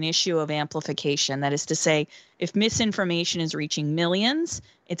 but as an issue of amplification. That is to say, if misinformation is reaching millions,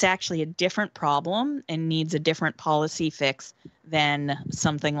 it's actually a different problem and needs a different policy fix than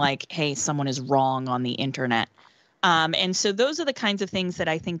something like, hey, someone is wrong on the internet. And so those are the kinds of things that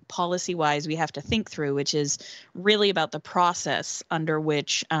I think policy-wise we have to think through, which is really about the process under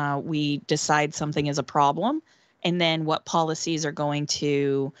which we decide something is a problem, and then what policies are going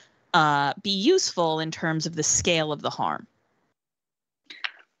to be useful in terms of the scale of the harm.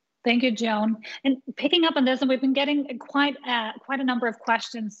 Thank you, Joan. And picking up on this, and we've been getting quite a number of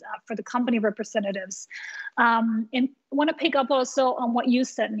questions for the company representatives. And want to pick up also on what you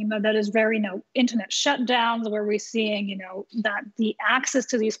said, Neema, that is very, internet shutdowns, where we're seeing, that the access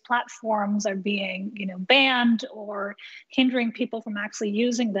to these platforms are being, banned or hindering people from actually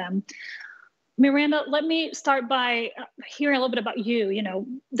using them. Miranda, let me start by hearing a little bit about you.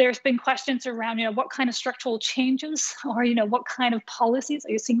 There's been questions around, what kind of structural changes or, what kind of policies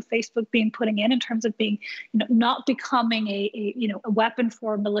are you seeing Facebook putting in terms of being, not becoming a weapon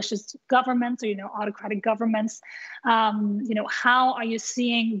for malicious governments or, autocratic governments? How are you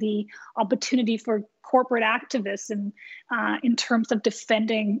seeing the opportunity for corporate activists in terms of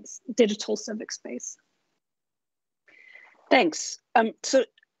defending digital civic space? Thanks. So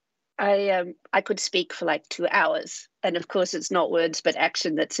I could speak for like 2 hours. And of course, it's not words, but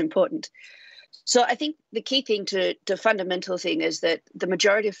action that's important. So I think the key thing the fundamental thing is that the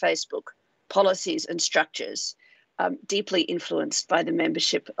majority of Facebook policies and structures deeply influenced by the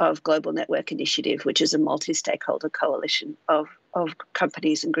membership of Global Network Initiative, which is a multi-stakeholder coalition of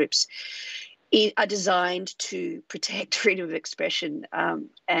companies and groups. are designed to protect freedom of expression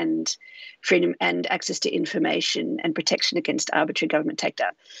and freedom and access to information and protection against arbitrary government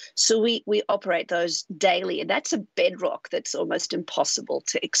takedown. So we operate those daily, and that's a bedrock that's almost impossible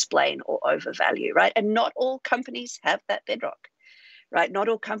to explain or overvalue, right? And not all companies have that bedrock, right? Not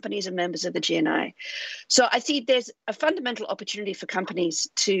all companies are members of the GNI. So I see there's a fundamental opportunity for companies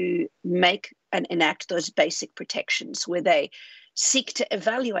to make and enact those basic protections where they seek to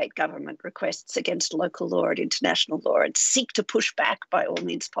evaluate government requests against local law and international law and seek to push back by all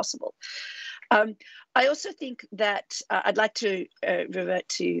means possible. I also think that I'd like to revert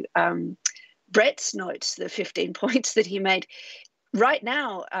to Brett's notes, the 15 points that he made. Right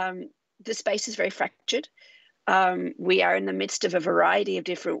now, the space is very fractured. We are in the midst of a variety of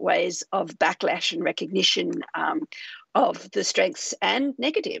different ways of backlash and recognition of the strengths and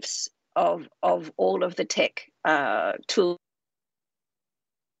negatives of all of the tech tools.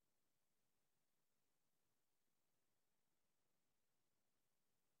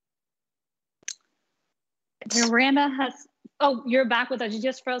 Miranda has, oh, you're back with us. You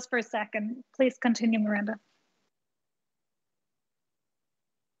just froze for a second. Please continue, Miranda.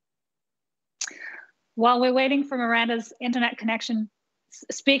 While we're waiting for Miranda's internet connection,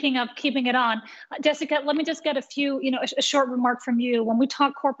 speaking of keeping it on, Jessica, let me just get a few, a short remark from you. When we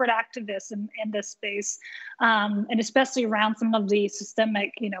talk corporate activists in this space, and especially around some of the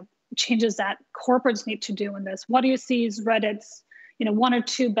systemic, changes that corporates need to do in this, what do you see as Reddit's, one or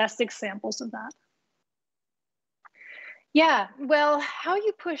two best examples of that? Yeah, well, how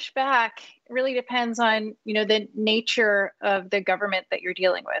you push back really depends on, the nature of the government that you're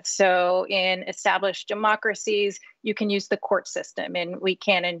dealing with. So in established democracies, you can use the court system, and we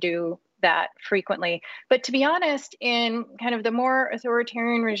can and do that frequently. But to be honest, in kind of the more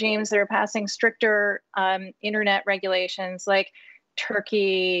authoritarian regimes that are passing stricter internet regulations like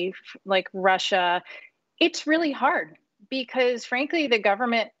Turkey, like Russia, it's really hard because frankly, the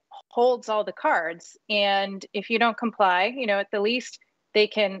government holds all the cards. And if you don't comply, at the least they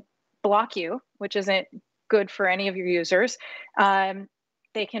can block you, which isn't good for any of your users.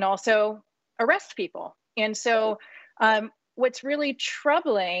 They can also arrest people. And so what's really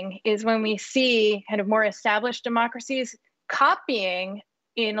troubling is when we see kind of more established democracies copying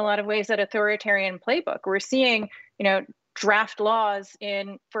in a lot of ways that authoritarian playbook. We're seeing, draft laws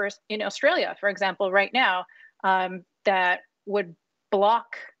in Australia, for example, right now, that would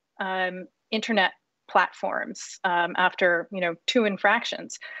block internet platforms after 2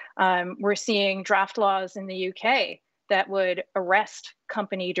 infractions. We're seeing draft laws in the UK that would arrest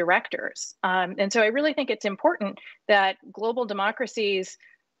company directors. And so I really think it's important that global democracies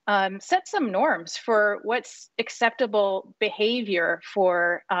set some norms for what's acceptable behavior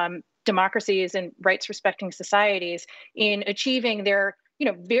for democracies and rights-respecting societies in achieving their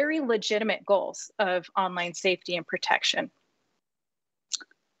very legitimate goals of online safety and protection.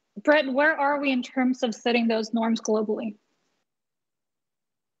 Brett, where are we in terms of setting those norms globally?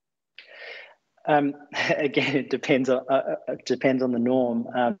 Again, it depends on the norm.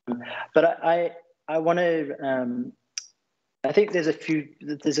 But I want to. I think there's a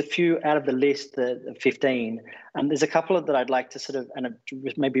few out of the list, the 15. There's a couple of that I'd like to sort of, and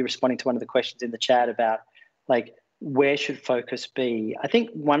maybe responding to one of the questions in the chat about like where should focus be. I think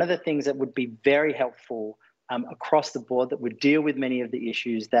one of the things that would be very helpful across the board that would deal with many of the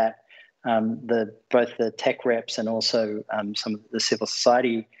issues that both the tech reps and also some of the civil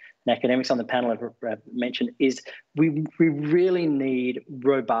society and academics on the panel have mentioned is we really need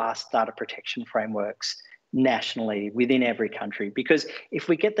robust data protection frameworks nationally within every country, because if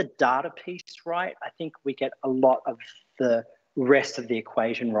we get the data piece right, I think we get a lot of the rest of the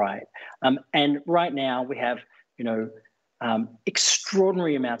equation right. And right now we have,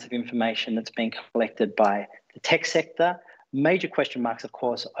 extraordinary amounts of information that's being collected by the tech sector. Major question marks, of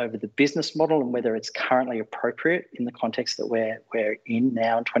course, over the business model and whether it's currently appropriate in the context that we're in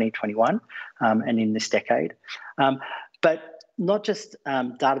now in 2021 and in this decade. But not just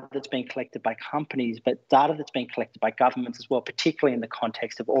data that's being collected by companies, but data that's being collected by governments as well, particularly in the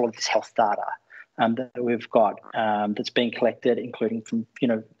context of all of this health data that we've got that's being collected, including from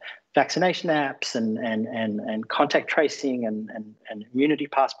vaccination apps and contact tracing and immunity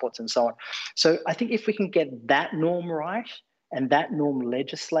passports and so on. So I think if we can get that norm right and that norm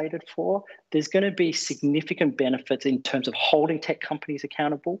legislated for, there's going to be significant benefits in terms of holding tech companies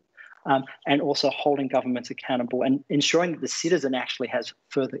accountable and also holding governments accountable and ensuring that the citizen actually has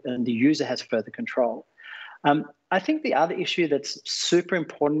further and the user has further control. I think the other issue that's super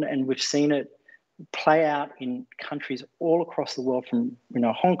important, and we've seen it play out in countries all across the world, from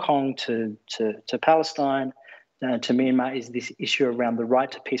Hong Kong to Palestine to Myanmar is this issue around the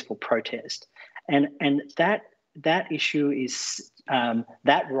right to peaceful protest, and that issue is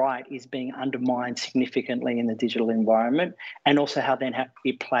that right is being undermined significantly in the digital environment, and also how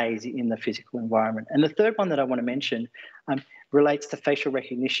it plays in the physical environment. And the third one that I want to mention relates to facial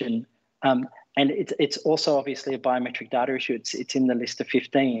recognition, and it's also obviously a biometric data issue. It's in the list of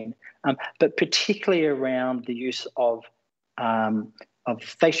 15, but particularly around the use of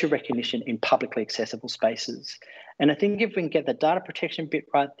facial recognition in publicly accessible spaces. And I think if we can get the data protection bit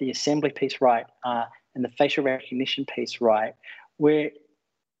right, the assembly piece right, and the facial recognition piece right, we're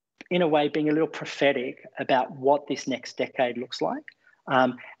in a way being a little prophetic about what this next decade looks like,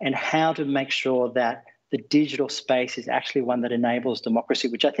 and how to make sure that the digital space is actually one that enables democracy,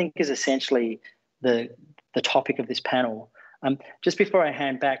 which I think is essentially the topic of this panel. Just before I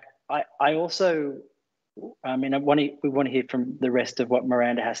hand back, I also, we want to hear from the rest of what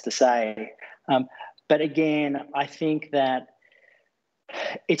Miranda has to say. But again, I think that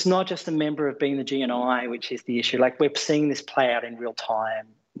it's not just a member of being the GNI, which is the issue. Like, we're seeing this play out in real time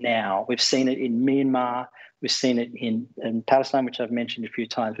now. We've seen it in Myanmar. We've seen it in Palestine, which I've mentioned a few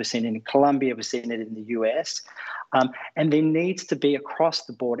times. We've seen it in Colombia. We've seen it in the US. And there needs to be across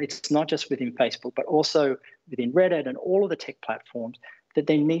the board, it's not just within Facebook, but also within Reddit and all of the tech platforms, that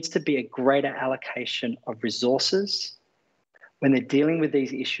there needs to be a greater allocation of resources when they're dealing with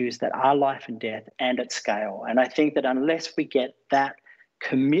these issues that are life and death and at scale. And I think that unless we get that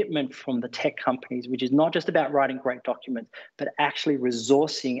commitment from the tech companies, which is not just about writing great documents, but actually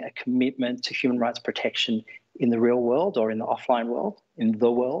resourcing a commitment to human rights protection in the real world or in the offline world, in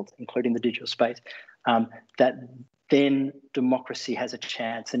the world, including the digital space, that then democracy has a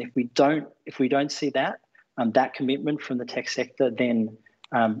chance. And if we don't see that, that commitment from the tech sector, then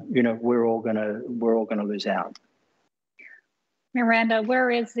we're all gonna lose out. Miranda,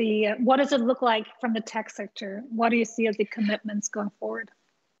 what does it look like from the tech sector? What do you see as the commitments going forward?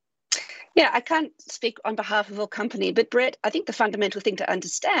 Yeah, I can't speak on behalf of all company, but Brett, I think the fundamental thing to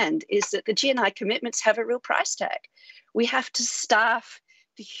understand is that the GNI commitments have a real price tag. We have to staff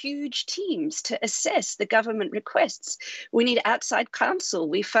the huge teams to assess the government requests. We need outside counsel.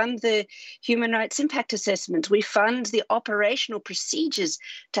 We fund the human rights impact assessments. We fund the operational procedures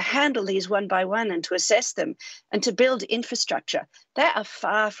to handle these one by one and to assess them and to build infrastructure. They are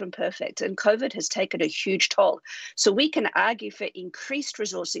far from perfect, and COVID has taken a huge toll. So we can argue for increased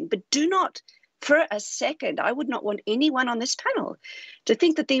resourcing, but do not for a second, I would not want anyone on this panel to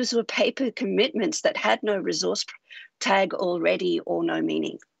think that these were paper commitments that had no resource tag already or no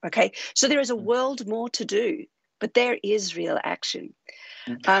meaning, okay? So there is a world more to do, but there is real action.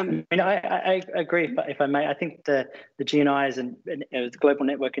 I agree, if I may. I think the GNI is the Global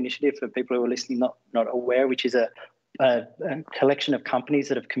Network Initiative, for people who are listening not aware, which is a collection of companies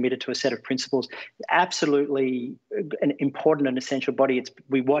that have committed to a set of principles. Absolutely an important and essential body.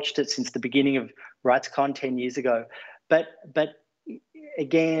 We watched it since the beginning of RightsCon 10 years ago. But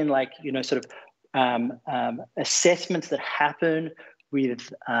again, assessments that happen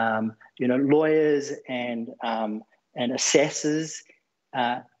with lawyers and assessors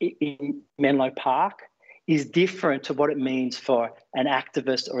in Menlo Park is different to what it means for an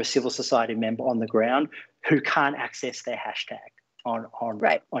activist or a civil society member on the ground who can't access their hashtag on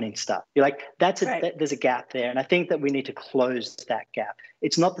Insta. There's a gap there, and I think that we need to close that gap.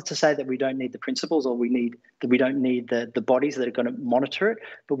 It's not to say that we don't need the principles or we don't need the bodies that are going to monitor it,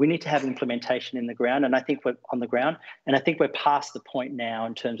 but we need to have implementation in the ground. And I think we're on the ground, and I think we're past the point now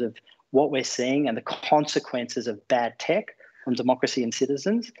in terms of what we're seeing and the consequences of bad tech on democracy and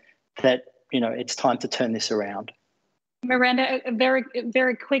citizens, that it's time to turn this around. Miranda, a very,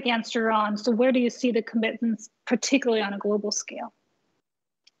 very quick answer on, so where do you see the commitments, particularly on a global scale?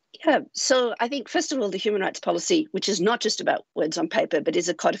 Yeah, so I think, first of all, the human rights policy, which is not just about words on paper, but is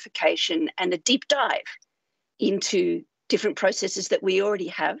a codification and a deep dive into different processes that we already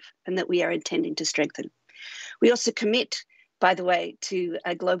have and that we are intending to strengthen. We also commit, by the way, to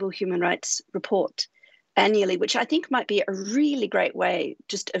a global human rights report annually, which I think might be a really great way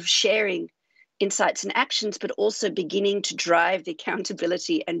just of sharing insights and actions, but also beginning to drive the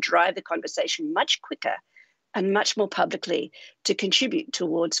accountability and drive the conversation much quicker and much more publicly to contribute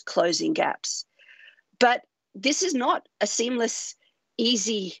towards closing gaps. But this is not a seamless,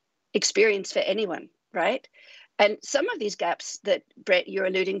 easy experience for anyone, right? And some of these gaps that, Brett, you're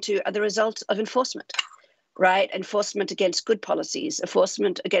alluding to are the result of enforcement, right? Enforcement against good policies,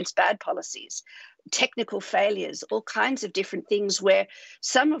 enforcement against bad policies, technical failures, all kinds of different things, where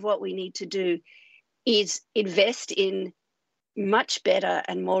some of what we need to do is invest in much better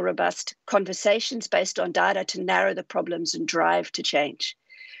and more robust conversations based on data to narrow the problems and drive to change,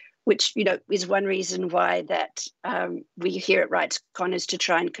 which, you know, is one reason why that we here at RightsCon is to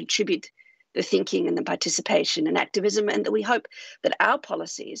try and contribute the thinking and the participation and activism, and that we hope that our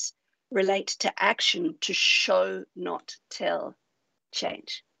policies relate to action to show, not tell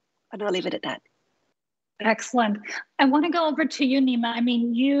change. And I'll leave it at that. Excellent. I want to go over to you, Neema. I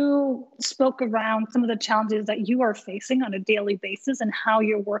mean, you spoke around some of the challenges that you are facing on a daily basis and how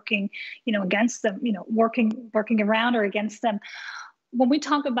you're working, you know, against them, you know, working around or against them. When we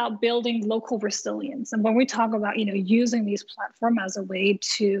talk about building local resilience, and when we talk about, you know, using these platforms as a way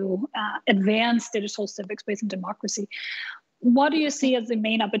to advance digital civic space and democracy, what do you see as the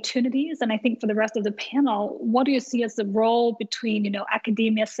main opportunities? And I think for the rest of the panel, what do you see as the role between, you know,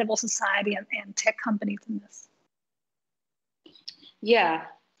 academia, civil society, and tech companies in this? Yeah.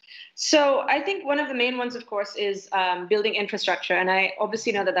 So I think one of the main ones, of course, is building infrastructure. And I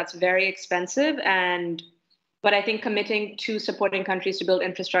obviously know that that's very expensive, but I think committing to supporting countries to build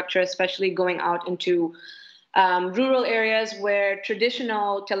infrastructure, especially going out into rural areas where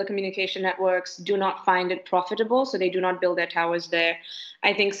traditional telecommunication networks do not find it profitable, so they do not build their towers there.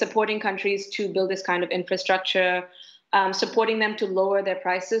 I think supporting countries to build this kind of infrastructure, supporting them to lower their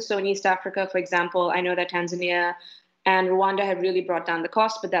prices. So in East Africa, for example, I know that Tanzania and Rwanda have really brought down the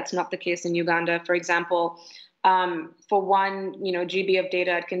cost, but that's not the case in Uganda. For example, for 1 GB of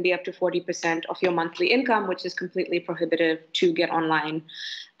data, it can be up to 40% of your monthly income, which is completely prohibitive to get online.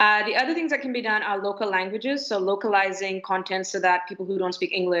 The other things that can be done are local languages, so localizing content so that people who don't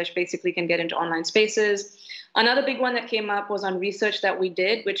speak English basically can get into online spaces. Another big one that came up was on research that we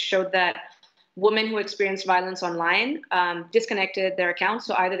did, which showed that women who experienced violence online disconnected their accounts.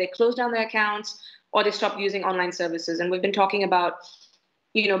 So either they closed down their accounts or they stopped using online services. And we've been talking about,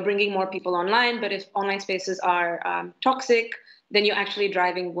 you know, bringing more people online, but if online spaces are toxic, then you're actually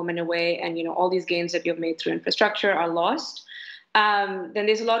driving women away, and, you know, all these gains that you've made through infrastructure are lost. Then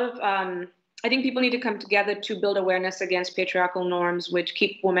there's a lot of, I think people need to come together to build awareness against patriarchal norms, which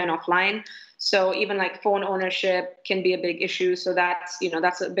keep women offline. So even like phone ownership can be a big issue. So that's, you know,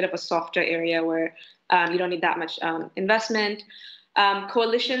 that's a bit of a softer area where you don't need that much investment.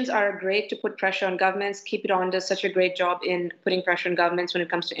 Coalitions are great to put pressure on governments. Keep It On does such a great job in putting pressure on governments when it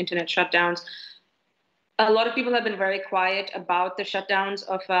comes to internet shutdowns. A lot of people have been very quiet about the shutdowns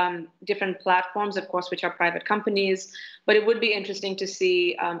of different platforms, of course, which are private companies. But it would be interesting to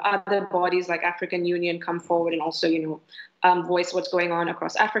see other bodies like African Union come forward and also, you know, voice what's going on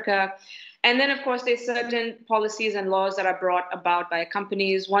across Africa. And then, of course, there's certain policies and laws that are brought about by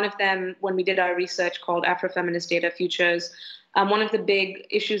companies. One of them, when we did our research called Afrofeminist Data Futures, one of the big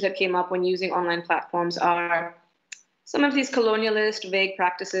issues that came up when using online platforms are some of these colonialist vague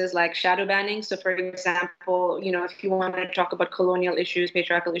practices like shadow banning. So for example, you know, if you want to talk about colonial issues,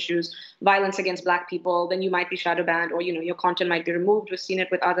 patriarchal issues, violence against Black people, then you might be shadow banned, or, you know, your content might be removed. We've seen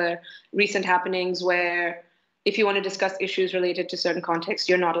it with other recent happenings where if you want to discuss issues related to certain contexts,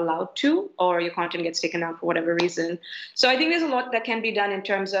 you're not allowed to, or your content gets taken out for whatever reason. So I think there's a lot that can be done in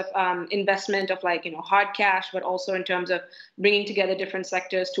terms of investment of, like, you know, hard cash, but also in terms of bringing together different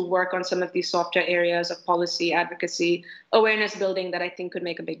sectors to work on some of these softer areas of policy, advocacy, awareness building that I think could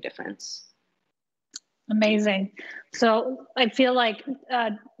make a big difference. Amazing. So I feel like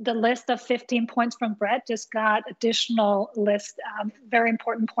the list of 15 points from Brett just got additional list, very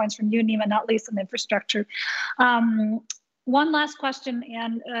important points from you, Neema, not least on infrastructure. One last question,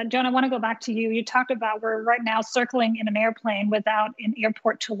 and Joan, I want to go back to you. You talked about we're right now circling in an airplane without an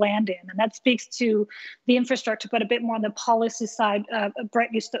airport to land in, and that speaks to the infrastructure, but a bit more on the policy side. Brett,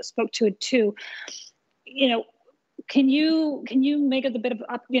 you spoke to it too. You know, can you make us a bit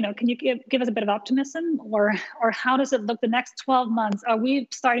of, can you give us a bit of optimism, or how does it look the next 12 months? Are we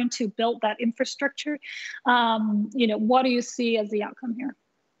starting to build that infrastructure? What do you see as the outcome here?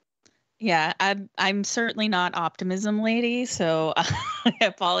 Yeah, I'm certainly not optimism lady, so I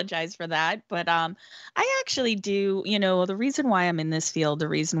apologize for that. But I actually do, the reason why I'm in this field, the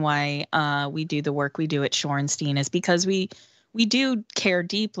reason why we do the work we do at Shorenstein is because we do care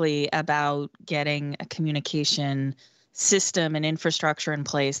deeply about getting a communication system and infrastructure in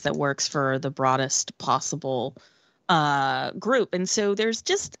place that works for the broadest possible group. And so there's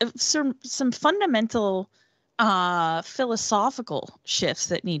just some fundamental philosophical shifts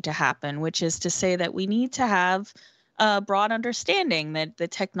that need to happen, which is to say that we need to have a broad understanding that the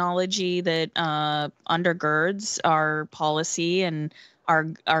technology that undergirds our policy and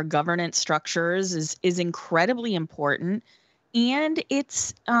our governance structures is incredibly important. And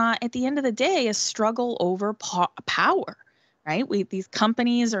it's, at the end of the day, a struggle over power, right? These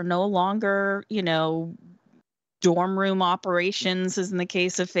companies are no longer, dorm room operations, as in the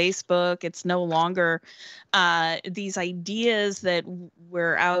case of Facebook. It's no longer these ideas that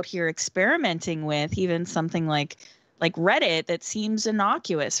we're out here experimenting with, even something like Reddit that seems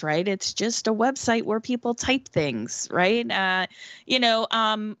innocuous, right? It's just a website where people type things, right?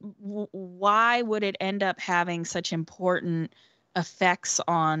 Why would it end up having such important effects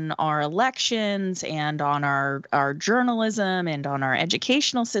on our elections and on our journalism and on our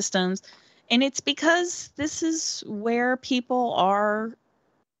educational systems? And it's because this is where people are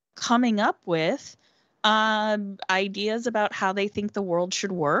coming up with ideas about how they think the world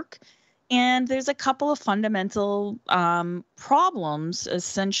should work. And there's a couple of fundamental problems,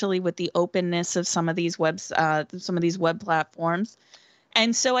 essentially, with the openness of some of these web platforms.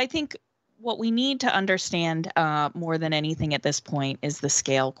 And so I think what we need to understand more than anything at this point is the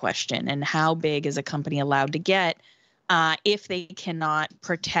scale question, and how big is a company allowed to get if they cannot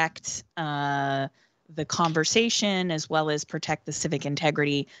protect the conversation as well as protect the civic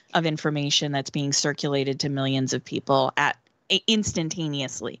integrity of information that's being circulated to millions of people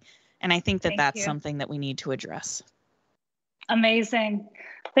instantaneously. And I think that that's something that we need to address. Amazing.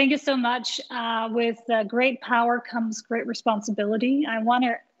 Thank you so much. With great power comes great responsibility. I want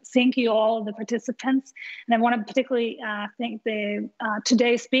to thank you all, the participants. And I want to particularly thank the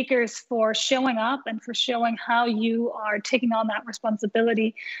today's speakers for showing up and for showing how you are taking on that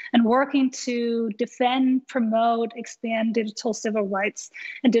responsibility and working to defend, promote, expand digital civil rights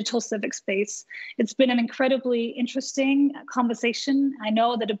and digital civic space. It's been an incredibly interesting conversation. I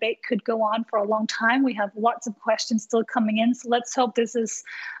know the debate could go on for a long time. We have lots of questions still coming in. So let's hope this is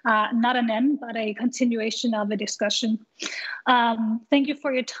not an end, but a continuation of a discussion. Thank you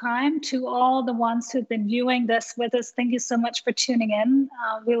for your time. To all the ones who've been viewing this with us, thank you so much for tuning in.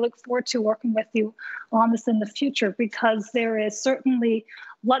 We look forward to working with you on this in the future, because there is certainly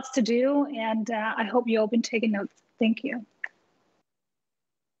lots to do, and I hope you've all been taking notes. Thank you.